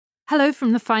Hello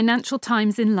from the Financial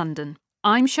Times in London.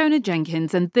 I'm Shona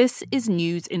Jenkins and this is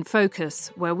News in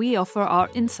Focus, where we offer our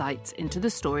insights into the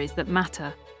stories that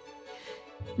matter.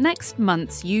 Next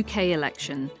month's UK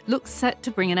election looks set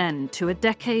to bring an end to a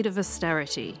decade of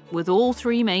austerity, with all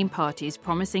three main parties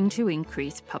promising to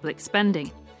increase public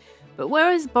spending. But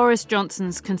whereas Boris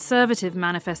Johnson's Conservative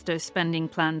manifesto spending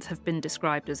plans have been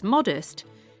described as modest,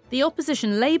 the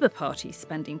opposition Labour Party's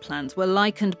spending plans were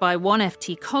likened by one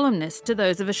FT columnist to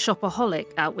those of a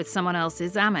shopaholic out with someone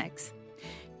else's Amex.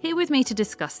 Here with me to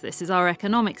discuss this is our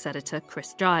economics editor,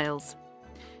 Chris Giles.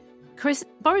 Chris,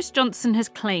 Boris Johnson has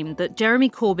claimed that Jeremy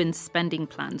Corbyn's spending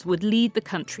plans would lead the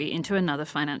country into another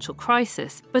financial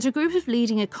crisis, but a group of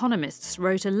leading economists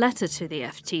wrote a letter to the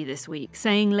FT this week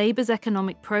saying Labour's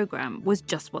economic programme was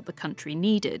just what the country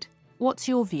needed. What's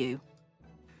your view?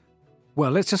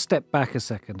 Well, let's just step back a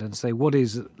second and say, what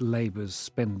is Labour's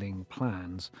spending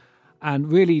plans?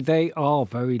 And really, they are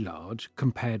very large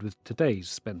compared with today's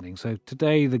spending. So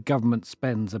today, the government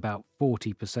spends about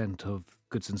 40% of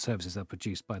goods and services that are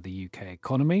produced by the UK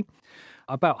economy.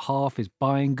 About half is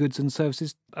buying goods and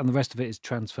services, and the rest of it is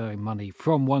transferring money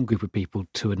from one group of people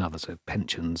to another, so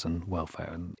pensions and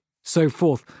welfare and so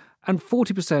forth. And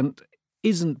 40%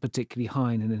 isn't particularly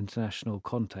high in an international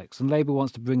context, and Labour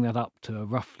wants to bring that up to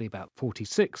roughly about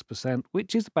 46%,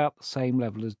 which is about the same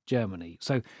level as Germany.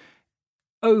 So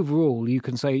overall, you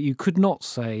could not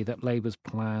say that Labour's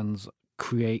plans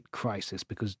create crisis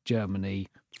because Germany,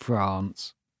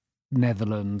 France,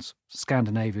 Netherlands,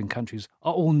 Scandinavian countries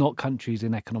are all not countries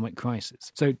in economic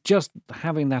crisis. So just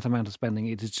having that amount of spending,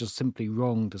 it is just simply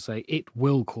wrong to say it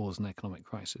will cause an economic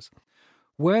crisis.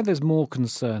 Where there's more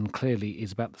concern, clearly,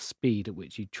 is about the speed at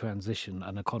which you transition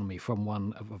an economy from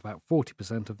one of about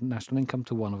 40% of national income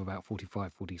to one of about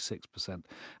 45, 46%.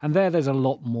 And there's a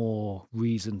lot more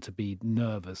reason to be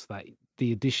nervous that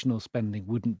the additional spending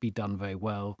wouldn't be done very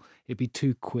well. It'd be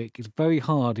too quick. It's very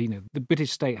hard. The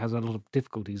British state has a lot of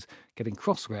difficulties getting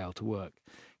Crossrail to work,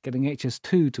 getting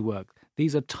HS2 to work.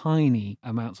 These are tiny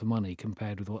amounts of money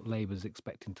compared with what Labour's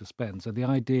expecting to spend. So the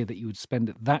idea that you would spend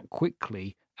it that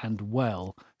quickly and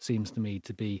well seems to me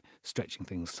to be stretching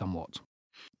things somewhat.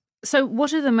 So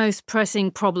what are the most pressing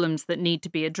problems that need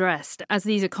to be addressed? As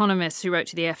these economists who wrote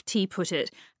to the FT put it,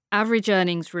 average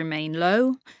earnings remain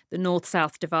low, the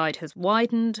north-south divide has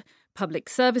widened, public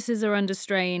services are under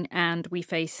strain, and we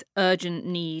face urgent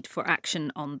need for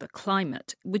action on the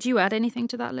climate. Would you add anything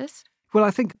to that list? Well, I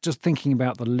think just thinking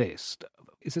about the list,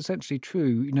 it's essentially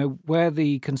true. Where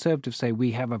the Conservatives say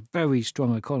we have a very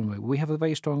strong economy, we have a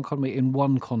very strong economy in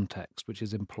one context, which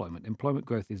is employment. Employment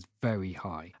growth is very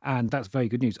high, and that's very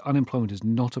good news. Unemployment is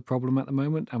not a problem at the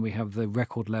moment, and we have the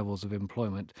record levels of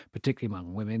employment, particularly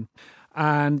among women.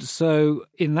 And so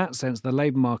in that sense, the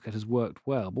labour market has worked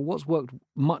well. But what's worked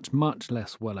much, much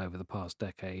less well over the past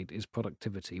decade is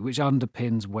productivity, which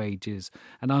underpins wages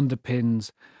and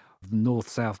underpins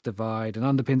north-south divide and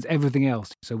underpins everything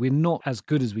else. So we're not as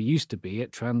good as we used to be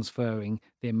at transferring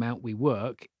the amount we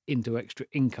work into extra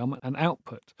income and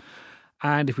output.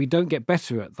 And if we don't get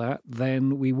better at that,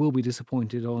 then we will be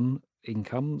disappointed on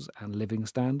incomes and living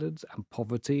standards and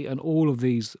poverty and all of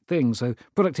these things. So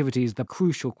productivity is the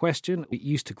crucial question. It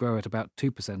used to grow at about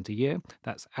 2% a year.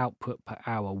 That's output per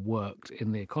hour worked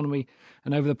in the economy.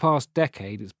 And over the past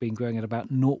decade, it's been growing at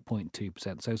about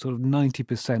 0.2%. So sort of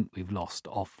 90% we've lost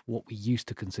off what we used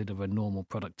to consider a normal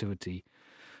productivity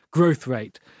growth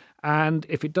rate. And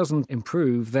if it doesn't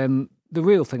improve, then the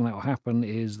real thing that will happen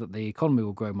is that the economy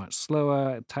will grow much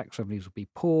slower, tax revenues will be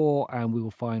poor, and we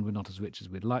will find we're not as rich as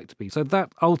we'd like to be. So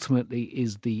that ultimately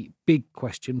is the big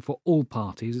question for all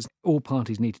parties. All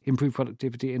parties need to improve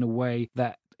productivity in a way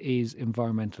that is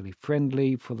environmentally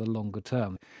friendly for the longer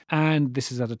term. And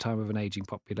this is at a time of an ageing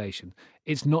population.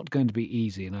 It's not going to be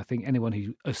easy, and I think anyone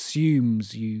who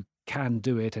assumes you can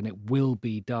do it and it will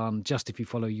be done just if you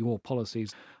follow your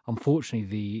policies. Unfortunately,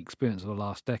 the experience of the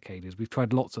last decade is we've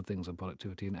tried lots of things on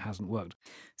productivity and it hasn't worked.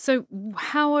 So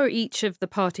how are each of the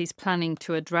parties planning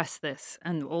to address this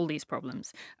and all these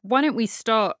problems? Why don't we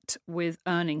start with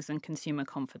earnings and consumer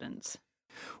confidence?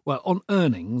 Well, on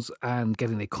earnings and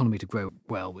getting the economy to grow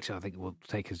well, which I think will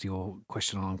take as your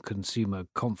question on consumer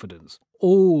confidence,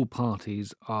 all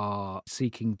parties are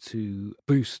seeking to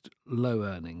boost low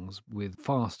earnings with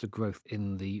faster growth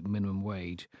in the minimum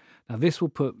wage. Now, this will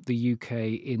put the UK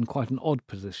in quite an odd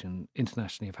position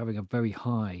internationally of having a very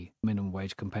high minimum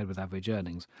wage compared with average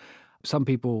earnings. Some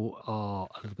people are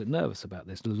a little bit nervous about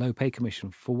this. The Low Pay Commission,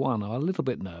 for one, are a little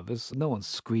bit nervous. No one's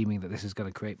screaming that this is going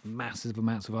to create massive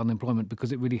amounts of unemployment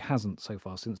because it really hasn't so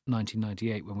far since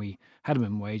 1998 when we had a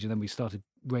minimum wage and then we started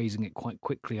raising it quite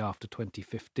quickly after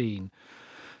 2015.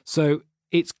 So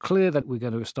It's clear that we're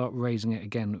going to start raising it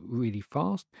again really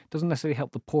fast. It doesn't necessarily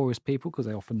help the poorest people because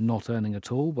they're often not earning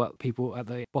at all, but people at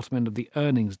the bottom end of the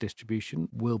earnings distribution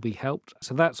will be helped.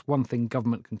 So that's one thing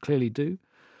government can clearly do.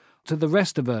 To the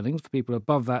rest of earnings, for people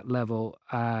above that level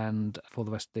and for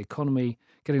the rest of the economy,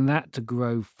 getting that to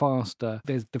grow faster,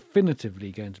 there's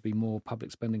definitively going to be more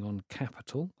public spending on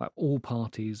capital, like all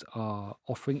parties are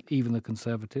offering, even the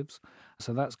Conservatives.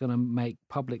 So that's going to make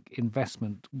public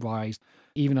investment rise,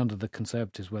 even under the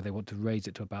Conservatives, where they want to raise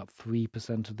it to about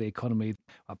 3% of the economy.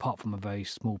 Apart from a very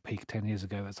small peak 10 years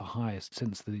ago, it's the highest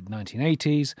since the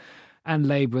 1980s. And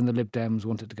Labour and the Lib Dems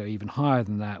want it to go even higher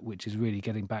than that, which is really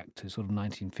getting back to sort of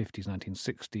 1950s,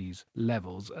 1960s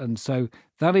levels. And so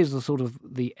that is the sort of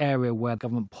the area where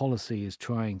government policy is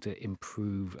trying to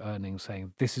improve earnings,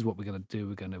 saying this is what we're going to do.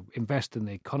 We're going to invest in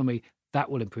the economy. That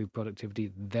will improve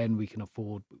productivity. Then we can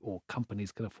afford, or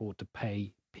companies can afford, to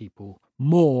pay people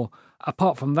more.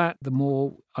 Apart from that, the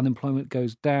more unemployment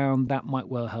goes down, that might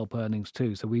well help earnings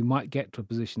too. So we might get to a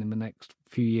position in the next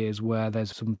few years where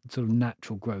there's some sort of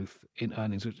natural growth in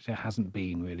earnings, which there hasn't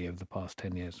been really over the past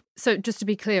 10 years. So just to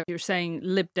be clear, you're saying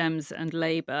Lib Dems and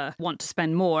Labour want to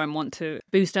spend more and want to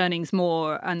boost earnings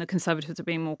more, and the Conservatives are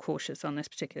being more cautious on this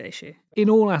particular issue? In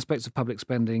all aspects of public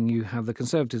spending, you have the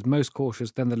Conservatives most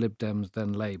cautious, then the Lib Dems,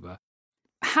 then Labour.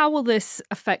 How will this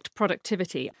affect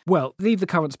productivity? Well, leave the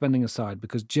current spending aside,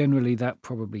 because generally that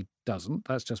probably doesn't.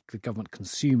 That's just the government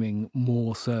consuming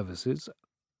more services.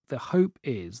 The hope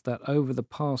is that over the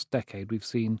past decade, we've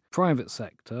seen private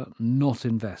sector not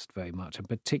invest very much, and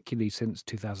particularly since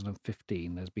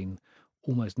 2015, there's been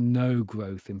almost no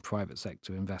growth in private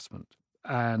sector investment.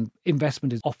 And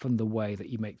investment is often the way that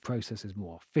you make processes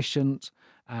more efficient,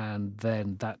 and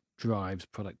then that drives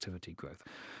productivity growth.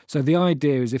 So the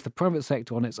idea is if the private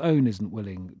sector on its own isn't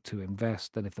willing to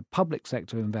invest, then if the public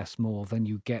sector invests more, then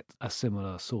you get a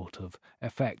similar sort of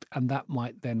effect. And that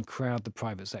might then crowd the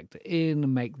private sector in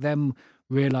and make them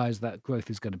realise that growth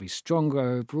is going to be stronger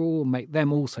overall, make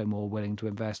them also more willing to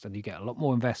invest, and you get a lot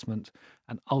more investment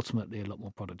and ultimately a lot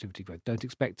more productivity growth. Don't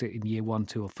expect it in year 1,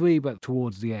 2 or 3, but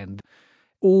towards the end.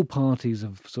 All parties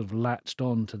have sort of latched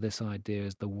on to this idea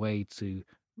as the way to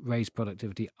raise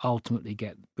productivity, ultimately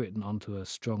get Britain onto a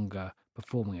stronger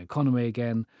performing economy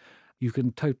again. You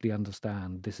can totally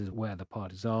understand this is where the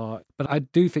parties are. But I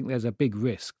do think there's a big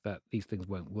risk that these things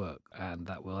won't work and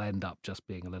that we'll end up just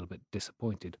being a little bit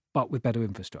disappointed, but with better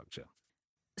infrastructure.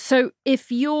 So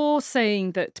if you're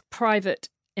saying that private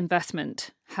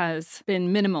investment has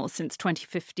been minimal since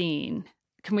 2015,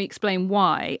 can we explain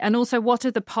why? And also, what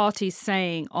are the parties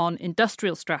saying on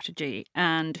industrial strategy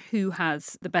and who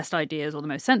has the best ideas or the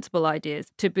most sensible ideas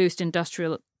to boost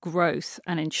industrial growth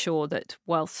and ensure that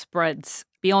wealth spreads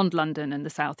beyond London and the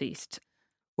southeast?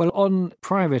 Well, on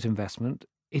private investment,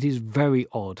 it is very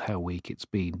odd how weak it's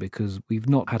been because we've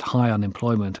not had high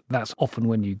unemployment. That's often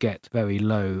when you get very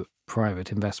low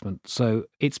private investment. So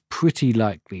it's pretty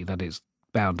likely that it's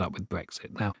bound up with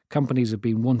Brexit. Now, companies have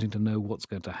been wanting to know what's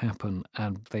going to happen,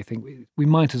 and they think we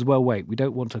might as well wait. We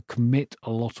don't want to commit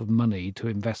a lot of money to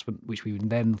investment, which we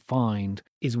then find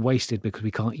is wasted because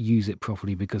we can't use it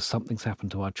properly because something's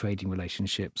happened to our trading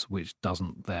relationships, which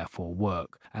doesn't therefore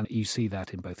work. And you see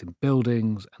that in both in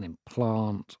buildings and in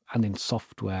plant and in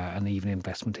software and even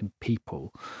investment in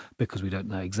people, because we don't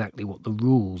know exactly what the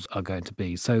rules are going to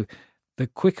be. So the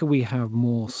quicker we have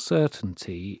more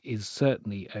certainty is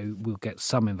certainly we'll get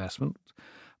some investment.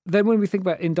 Then when we think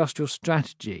about industrial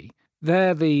strategy,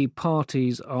 there the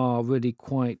parties are really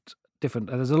quite different.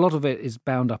 There's a lot of it is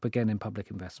bound up again in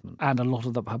public investment, and a lot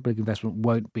of the public investment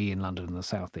won't be in London and the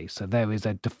South East. So there is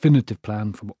a definitive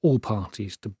plan from all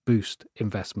parties to boost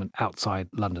investment outside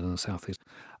London and the South East.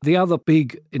 The other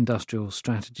big industrial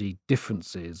strategy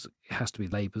differences has to be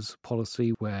Labour's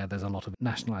policy, where there's a lot of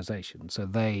nationalisation. So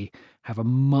they have a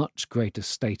much greater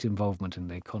state involvement in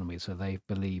the economy. So they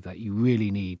believe that you really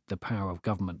need the power of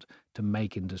government to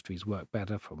make industries work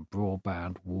better, from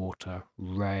broadband, water,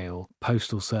 rail,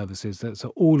 postal services.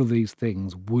 So all of these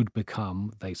things would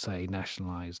become, they say,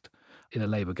 nationalised in a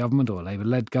Labour government or a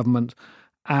Labour-led government.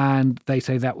 And they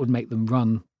say that would make them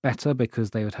run better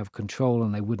because they would have control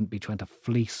and they wouldn't be trying to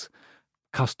fleece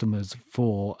customers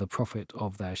for the profit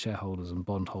of their shareholders and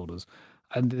bondholders.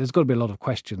 And there's got to be a lot of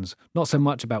questions, not so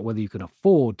much about whether you can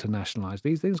afford to nationalise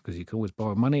these things, because you can always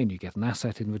borrow money and you get an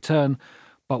asset in return,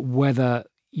 but whether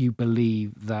you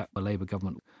believe that a Labour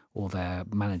government or their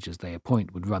managers they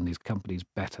appoint would run these companies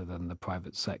better than the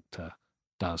private sector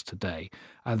does today.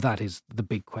 And that is the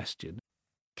big question.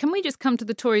 Can we just come to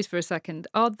the Tories for a second?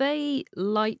 Are they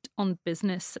light on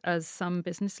business, as some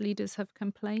business leaders have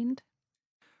complained?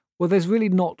 Well, there's really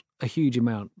not a huge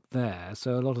amount there.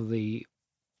 So a lot of the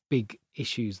big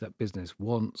issues that business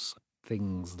wants.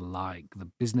 Things like the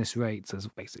business rates, there's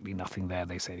basically nothing there.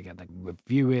 They say again they can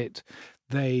review it.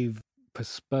 They've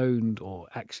postponed or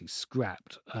actually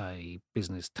scrapped a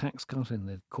business tax cut in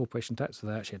the corporation tax. So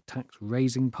they're actually a tax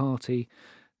raising party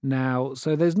now.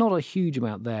 So there's not a huge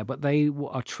amount there, but they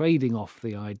are trading off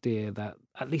the idea that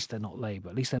at least they're not Labour,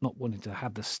 at least they're not wanting to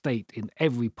have the state in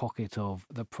every pocket of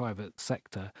the private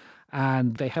sector.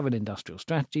 And they have an industrial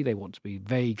strategy. They want to be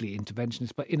vaguely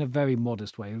interventionist, but in a very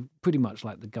modest way, pretty much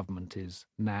like the government is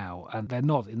now. And they're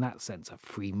not, in that sense, a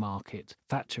free market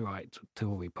Thatcherite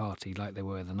Tory party like they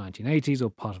were in the 1980s or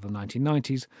part of the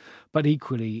 1990s. But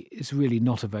equally, it's really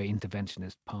not a very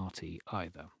interventionist party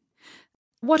either.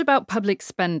 What about public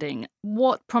spending?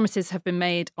 What promises have been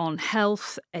made on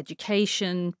health,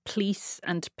 education, police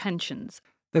and pensions?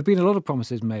 There have been a lot of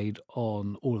promises made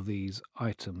on all of these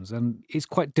items, and it's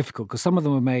quite difficult because some of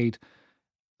them were made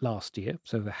last year.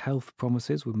 So the health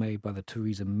promises were made by the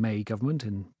Theresa May government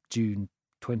in June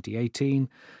 2018.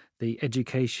 The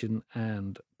education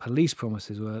and police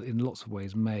promises were in lots of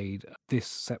ways made this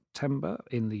September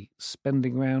in the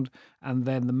spending round, and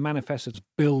then the manifestos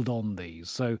build on these.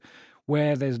 So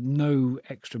where there's no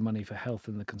extra money for health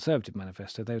in the Conservative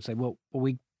manifesto, they would say, well,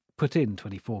 we put in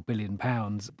 £24 billion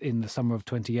in the summer of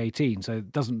 2018, so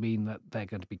it doesn't mean that they're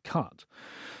going to be cut.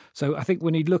 So I think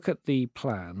when you look at the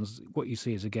plans, what you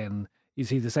see is, again, you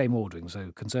see the same ordering.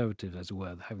 So Conservatives, as it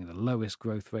were, having the lowest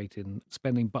growth rate in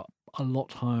spending, but a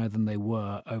lot higher than they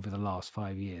were over the last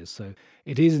 5 years. So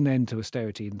it is an end to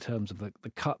austerity in terms of the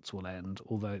cuts will end,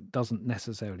 although it doesn't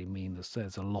necessarily mean that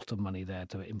there's a lot of money there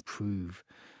to improve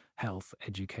health,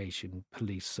 education,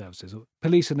 police services.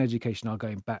 Police and education are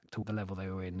going back to the level they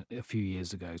were in a few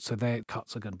years ago. So their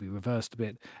cuts are going to be reversed a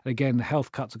bit. And again, the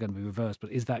health cuts are going to be reversed,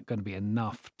 but is that going to be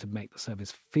enough to make the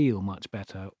service feel much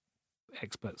better?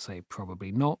 Experts say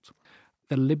probably not.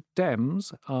 The Lib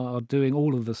Dems are doing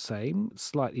all of the same,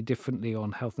 slightly differently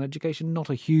on health and education. Not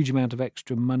a huge amount of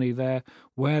extra money there.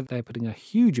 Where they're putting a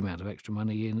huge amount of extra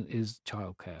money in is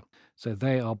childcare. So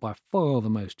they are by far the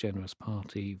most generous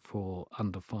party for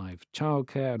under 5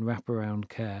 childcare and wraparound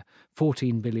care.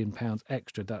 £14 billion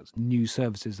extra. That's new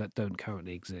services that don't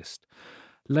currently exist.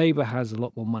 Labour has a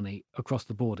lot more money across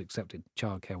the board, except in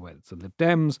childcare, where it's the Lib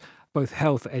Dems. Both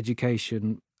health,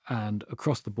 education, and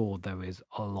across the board, there is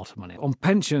a lot of money. On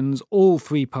pensions, all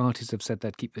three parties have said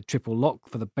they'd keep the triple lock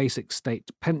for the basic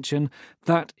state pension.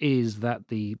 That is that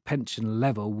the pension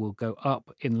level will go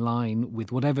up in line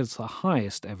with whatever's the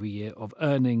highest every year of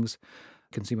earnings,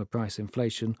 consumer price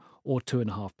inflation, or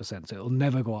 2.5%. So it'll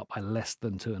never go up by less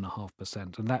than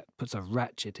 2.5%. And that puts a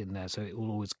ratchet in there. So it will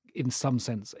always, in some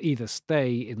sense, either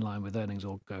stay in line with earnings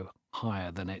or go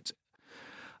higher than it.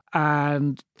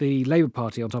 And the Labour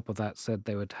Party, on top of that, said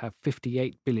they would have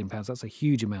 £58 billion. That's a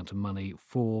huge amount of money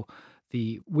for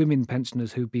the women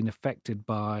pensioners who've been affected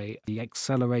by the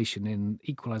acceleration in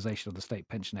equalisation of the state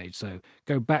pension age. So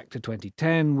go back to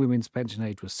 2010, women's pension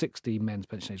age was 60, men's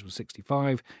pension age was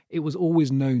 65. It was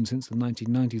always known since the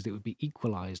 1990s that it would be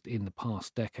equalised in the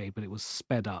past decade, but it was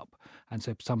sped up. And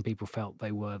so some people felt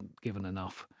they weren't given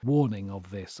enough warning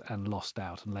of this and lost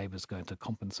out, and Labour's going to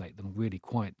compensate them really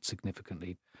quite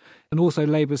significantly. And also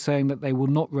Labour's saying that they will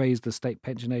not raise the state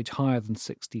pension age higher than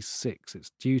 66.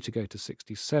 It's due to go to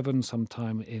 67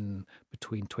 sometime in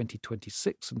between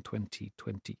 2026 and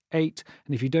 2028.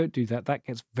 And if you don't do that, that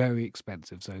gets very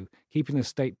expensive. So keeping the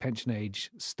state pension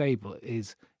age stable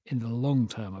is, in the long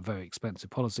term, a very expensive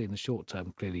policy. In the short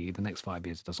term, clearly, the next 5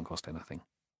 years, it doesn't cost anything.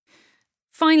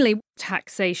 Finally,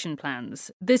 taxation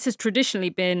plans. This has traditionally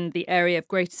been the area of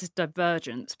greatest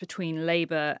divergence between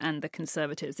Labour and the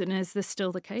Conservatives. And is this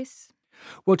still the case?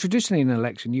 Well, traditionally in an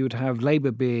election, you would have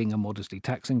Labour being a modestly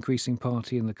tax-increasing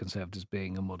party and the Conservatives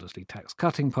being a modestly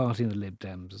tax-cutting party and the Lib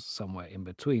Dems somewhere in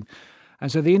between.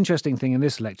 And so the interesting thing in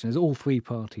this election is all three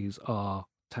parties are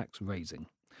tax-raising.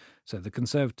 So the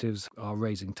Conservatives are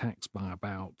raising tax by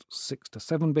about £6 to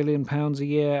 £7 billion a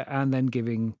year and then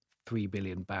giving £3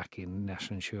 billion back in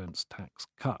national insurance tax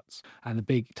cuts. And the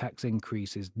big tax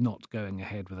increase is not going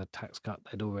ahead with a tax cut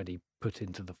they'd already put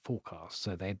into the forecast.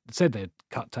 So they said they'd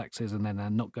cut taxes and then they're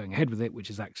not going ahead with it,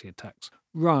 which is actually a tax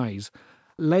rise.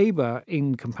 Labour,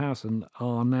 in comparison,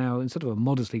 are now, instead of a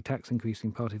modestly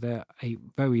tax-increasing party, they're a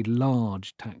very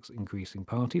large tax-increasing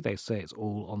party. They say it's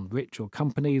all on rich or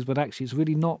companies, but actually it's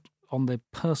really not on the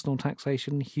personal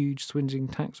taxation, huge swinging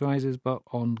tax rises, but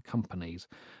on companies.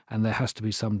 And there has to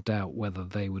be some doubt whether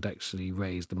they would actually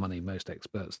raise the money. Most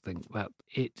experts think that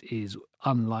it is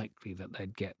unlikely that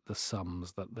they'd get the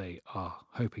sums that they are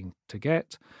hoping to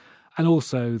get. And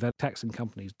also that taxing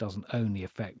companies doesn't only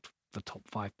affect the top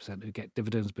 5% who get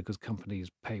dividends because companies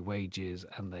pay wages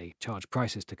and they charge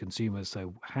prices to consumers.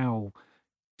 So how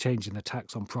changing the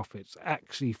tax on profits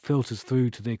actually filters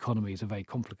through to the economy is a very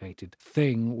complicated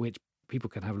thing, which people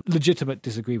can have legitimate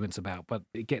disagreements about, but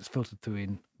it gets filtered through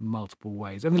in multiple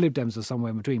ways. And the Lib Dems are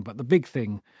somewhere in between. But the big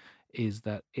thing is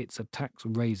that it's a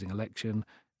tax-raising election.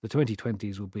 The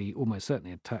 2020s will be almost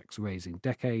certainly a tax-raising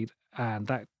decade, and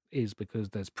that is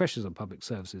because there's pressures on public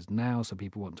services now, so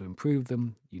people want to improve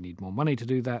them. You need more money to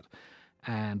do that.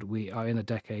 And we are in a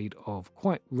decade of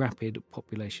quite rapid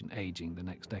population ageing. The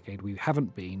next decade we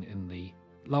haven't been in the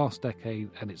last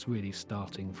decade, and it's really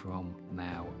starting from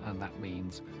now, and that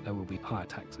means there will be higher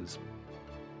taxes.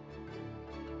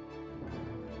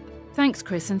 Thanks,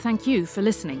 Chris, and thank you for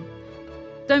listening.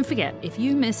 Don't forget, if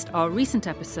you missed our recent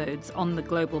episodes on the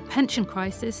global pension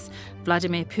crisis,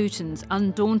 Vladimir Putin's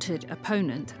undaunted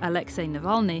opponent, Alexei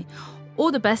Navalny,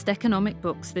 or the best economic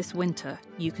books this winter,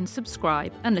 you can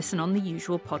subscribe and listen on the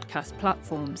usual podcast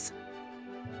platforms.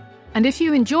 And if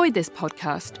you enjoyed this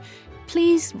podcast,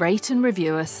 please rate and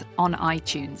review us on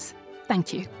iTunes.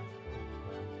 Thank you.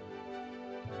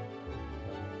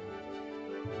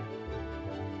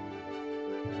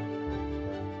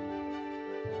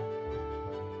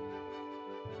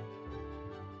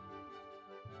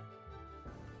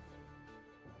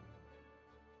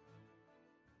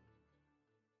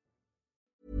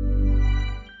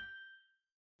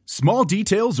 Small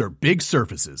details are big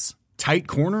surfaces. Tight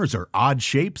corners are odd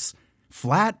shapes.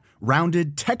 Flat,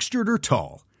 rounded, textured, or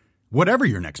tall. Whatever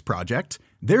your next project,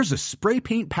 there's a spray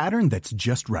paint pattern that's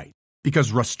just right.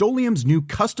 Because Rust-Oleum's new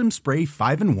Custom Spray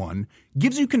 5-in-1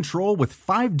 gives you control with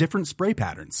 5 different spray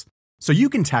patterns. So you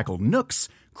can tackle nooks,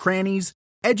 crannies,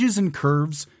 edges, and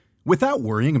curves without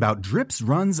worrying about drips,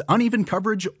 runs, uneven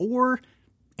coverage, or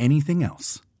anything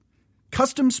else.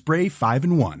 Custom Spray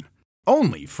 5-in-1.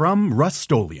 Only from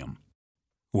Rust-Oleum.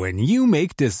 When you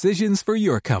make decisions for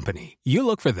your company, you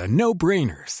look for the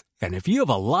no-brainers. And if you have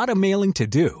a lot of mailing to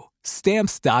do,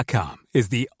 Stamps.com is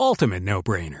the ultimate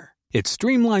no-brainer. It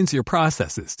streamlines your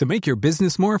processes to make your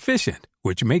business more efficient,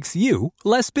 which makes you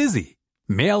less busy.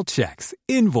 Mail checks,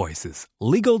 invoices,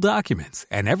 legal documents,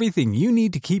 and everything you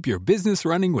need to keep your business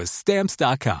running with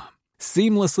Stamps.com.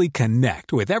 Seamlessly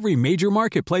connect with every major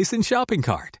marketplace and shopping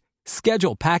cart.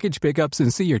 Schedule package pickups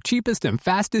and see your cheapest and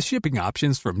fastest shipping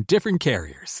options from different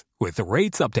carriers. With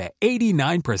rates up to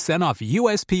 89% off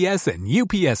USPS and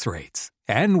UPS rates.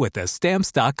 And with the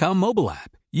Stamps.com mobile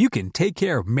app, you can take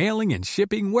care of mailing and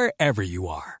shipping wherever you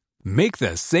are. Make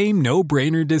the same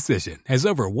no-brainer decision as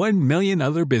over 1 million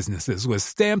other businesses with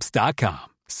Stamps.com.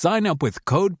 Sign up with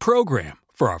code PROGRAM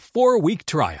for a 4-week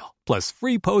trial, plus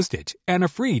free postage and a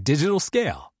free digital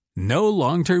scale. No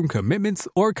long-term commitments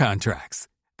or contracts.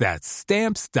 That's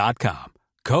Stamps.com.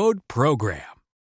 Code PROGRAM.